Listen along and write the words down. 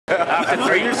After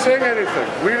 3. You saying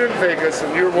anything? We're in Vegas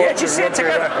and you're watching. Yeah, just say it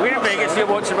together. We're in Vegas, you're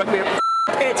watching rugby.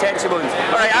 Pay attention, Williams.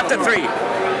 All right, after 3.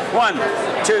 1,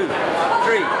 2,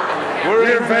 3.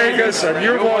 We're in Vegas and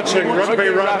you're watching Rugby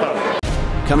Wrap-Up.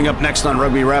 Coming up next on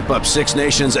Rugby Wrap-Up, Six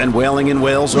Nations and whaling in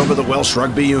Wales over the Welsh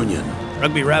Rugby Union.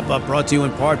 Rugby Wrap-Up brought to you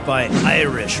in part by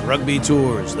Irish Rugby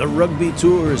Tours, the Rugby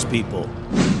Tours people.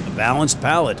 A balanced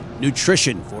palate,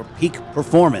 nutrition for peak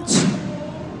performance.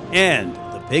 And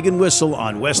the Pig and Whistle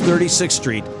on West 36th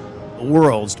Street, the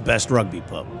world's best rugby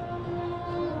pub.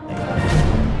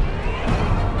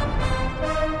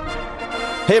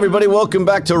 Hey everybody, welcome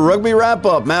back to Rugby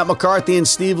Wrap-Up. Matt McCarthy and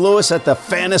Steve Lewis at the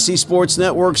Fantasy Sports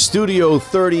Network, Studio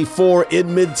 34 in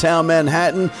Midtown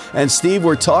Manhattan. And Steve,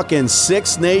 we're talking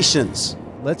Six Nations.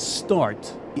 Let's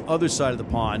start the other side of the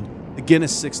pond, the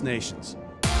Guinness Six Nations.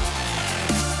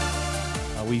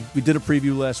 We did a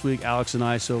preview last week, Alex and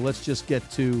I, so let's just get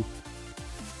to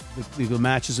the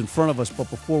matches in front of us. But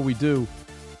before we do,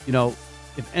 you know,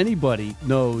 if anybody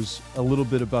knows a little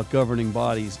bit about governing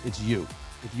bodies, it's you.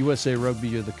 With USA Rugby,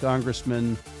 you're the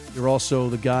congressman. You're also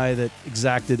the guy that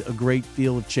exacted a great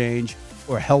deal of change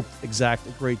or helped exact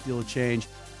a great deal of change.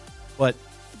 But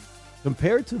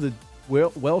compared to the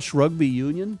Welsh Rugby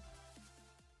Union,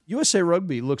 USA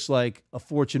Rugby looks like a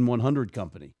Fortune 100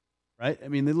 company, right? I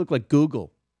mean, they look like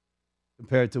Google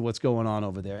compared to what's going on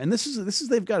over there. And this is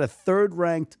they've got a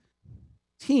third-ranked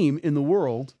team in the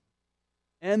world,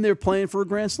 and they're playing for a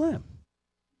Grand Slam.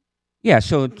 Yeah,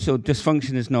 so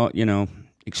dysfunction is not,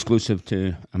 exclusive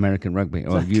to American rugby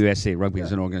or USA Rugby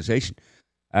as an organization.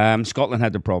 Scotland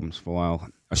had their problems for a while.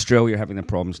 Australia having their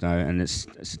problems now, and it's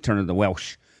the turn of the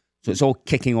Welsh. So it's all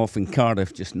kicking off in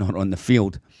Cardiff, just not on the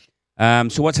field.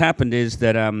 So what's happened is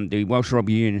that the Welsh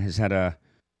Rugby Union has had a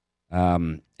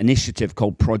initiative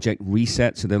called Project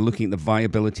Reset. So they're looking at the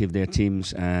viability of their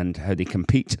teams and how they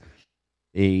compete.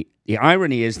 The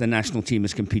irony is the national team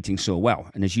is competing so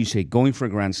well. And as you say, going for a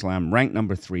Grand Slam, ranked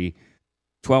number 3,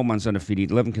 12 months undefeated,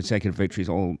 11 consecutive victories,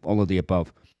 all of the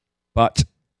above. But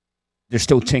they're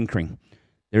still tinkering.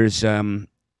 There's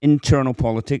internal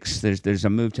politics. There's a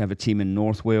move to have a team in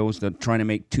North Wales. They're trying to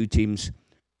make 2 teams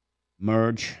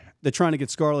merge. They're trying to get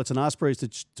Scarlets and Ospreys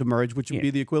to merge, which would be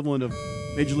the equivalent of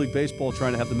Major League Baseball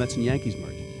trying to have the Mets and Yankees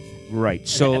merge. Right.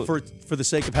 So for the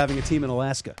sake of having a team in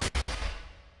Alaska.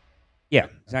 Yeah,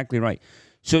 exactly right.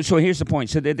 So here's the point.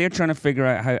 So they're trying to figure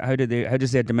out how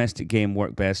does their domestic game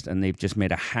work best, and they've just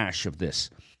made a hash of this.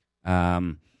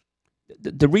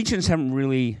 The regions haven't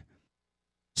really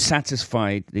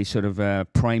satisfied the sort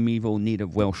of primeval need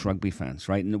of Welsh rugby fans,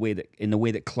 right? In the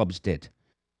way that clubs did.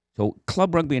 So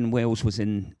club rugby in Wales was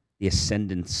in the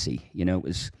ascendancy. It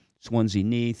was Swansea,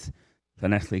 Neath,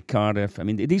 Llanelli, Cardiff. I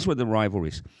mean, these were the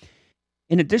rivalries.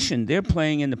 In addition, they're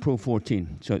playing in the Pro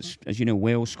 14. So it's, as you know,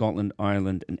 Wales, Scotland,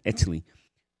 Ireland, and Italy.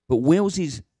 But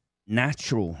Wales's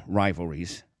natural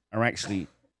rivalries are actually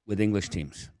with English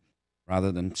teams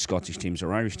rather than Scottish teams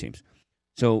or Irish teams.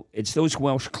 So it's those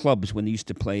Welsh clubs, when they used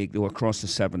to play, they were across the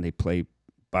Severn, they play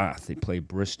Bath, they play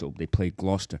Bristol, they play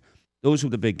Gloucester. Those were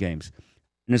the big games.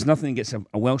 And there's nothing that gets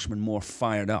a Welshman more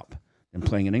fired up than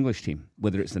playing an English team,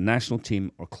 whether it's the national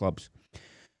team or clubs.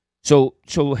 So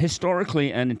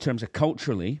historically and in terms of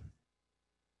culturally,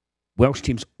 Welsh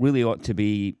teams really ought to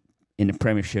be in the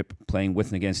Premiership playing with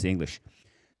and against the English.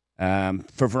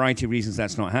 For a variety of reasons,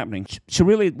 that's not happening. So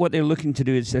really what they're looking to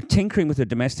do is they're tinkering with the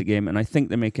domestic game, and I think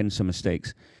they're making some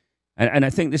mistakes. And I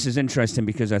think this is interesting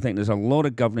because I think there's a lot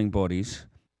of governing bodies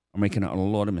are making a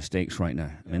lot of mistakes right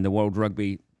now. I mean, the World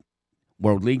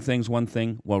League thing's one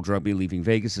thing. World Rugby leaving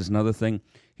Vegas is another thing.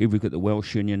 Here we've got the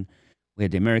Welsh Union. We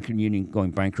had the American Union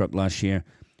going bankrupt last year.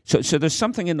 So there's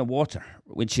something in the water,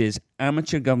 which is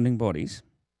amateur governing bodies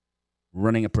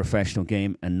running a professional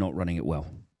game and not running it well.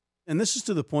 And this is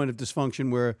to the point of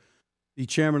dysfunction where the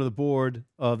chairman of the board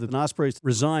of the Ospreys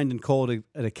resigned and called it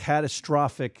a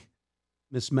catastrophic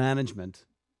mismanagement.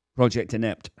 Project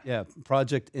Inept. Yeah,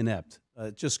 Project Inept.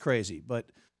 Just crazy. But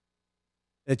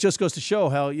it just goes to show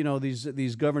how,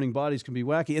 these governing bodies can be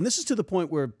wacky. And this is to the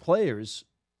point where players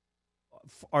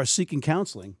are seeking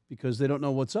counseling because they don't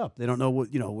know what's up. They don't know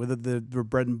whether their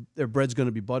bread's going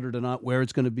to be buttered or not, where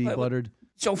it's going to be buttered.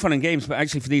 It's all fun and games, but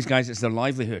actually for these guys, it's their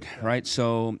livelihood, right?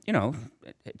 So,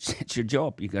 it's your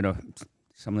job.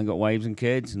 Some of them got wives and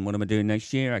kids, and what am I doing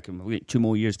next year? I can wait 2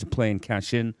 more years to play and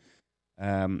cash in.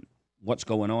 What's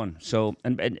going on? So,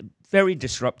 and very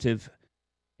disruptive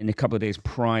in a couple of days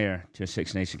prior to a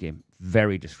Six Nations game.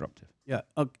 Very disruptive. Yeah.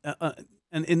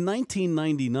 And in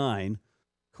 1999,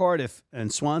 Cardiff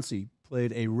and Swansea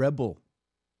played a rebel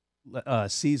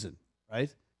season,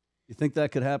 right? You think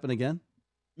that could happen again?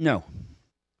 No.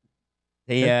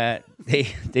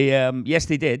 Yes,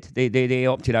 they did. They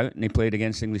opted out and they played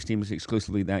against English teams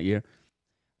exclusively that year.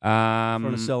 In front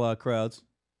of sellout crowds.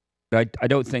 I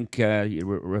don't think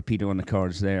repeat on the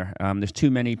cards there. There's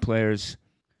too many players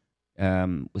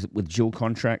with dual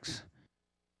contracts.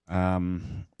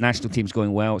 National team's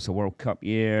going well. It's a World Cup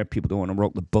year. People don't want to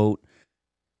rock the boat.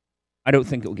 I don't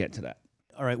think it will get to that.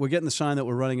 All right, we're getting the sign that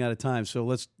we're running out of time, so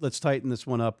let's tighten this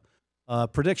one up.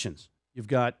 Predictions. You've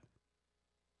got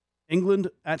England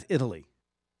at Italy.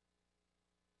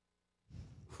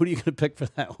 Who are you going to pick for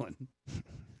that one?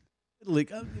 Italy.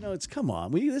 It's come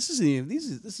on. This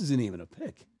isn't even a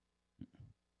pick,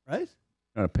 right?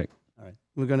 Not a pick. All right,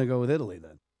 we're going to go with Italy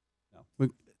then. No,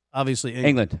 obviously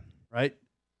England, right?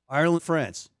 Ireland,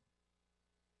 France.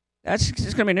 It's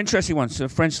going to be an interesting one. So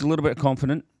French is a little bit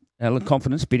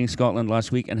confidence beating Scotland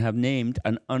last week and have named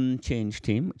an unchanged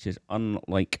team, which is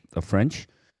unlike the French.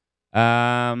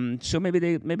 So maybe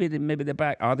they're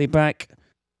back. Are they back?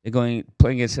 They're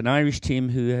playing against an Irish team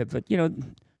who have, I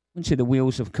wouldn't say the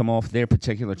wheels have come off their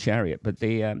particular chariot, but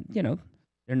they,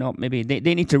 they're not. Maybe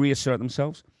they need to reassert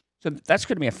themselves. So that's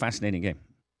going to be a fascinating game.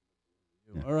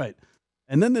 Yeah. All right,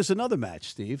 and then there's another match,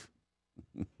 Steve.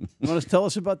 You want to tell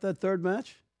us about that third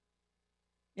match?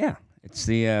 Yeah, it's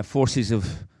the forces of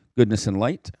goodness and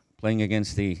light playing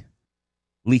against the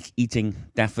leek-eating,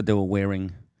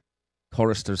 daffodil-wearing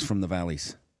choristers from the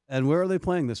valleys. And where are they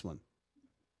playing this one?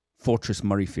 Fortress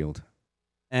Murrayfield.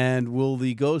 And will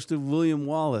the ghost of William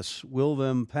Wallace will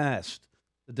them past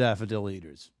the Daffodil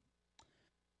Eaters?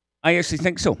 I actually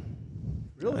think so.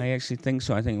 Really? I actually think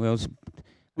so. I think Wales.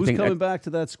 Who's coming back to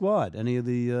that squad? Any of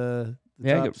the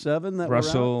top seven that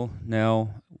Russell, were out?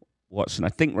 Nell, Watson. I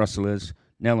think Russell is.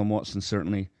 Nell and Watson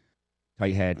certainly.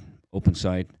 Tight head, open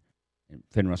side. And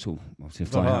Finn Russell, obviously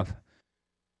fly half.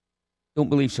 Don't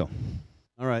believe so.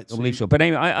 All right. Don't believe so. But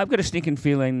anyway, I've got a sneaking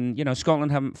feeling,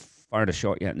 Scotland haven't fired a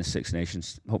shot yet in the Six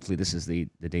Nations. Hopefully this is the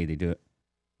day they do it.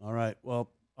 All right. Well,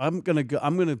 I'm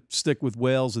gonna stick with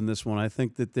Wales in this one. I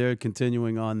think that they're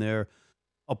continuing on their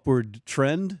upward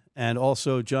trend, and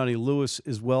also Johnny Lewis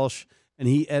is Welsh, and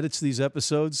he edits these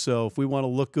episodes. So if we want to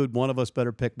look good, one of us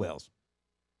better pick Wales.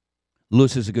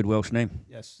 Lewis is a good Welsh name.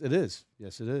 Yes, it is.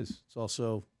 Yes, it is. It's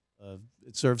also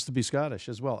it serves to be Scottish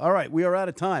as well. All right, we are out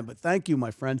of time, but thank you,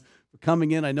 my friend, for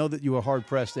coming in. I know that you were hard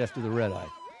pressed after the red eye.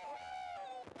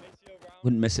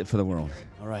 Wouldn't miss it for the world.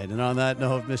 All right, and on that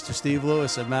note, Mr. Steve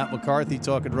Lewis and Matt McCarthy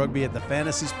talking rugby at the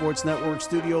Fantasy Sports Network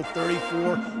Studio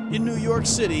 34 in New York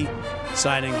City,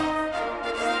 signing off.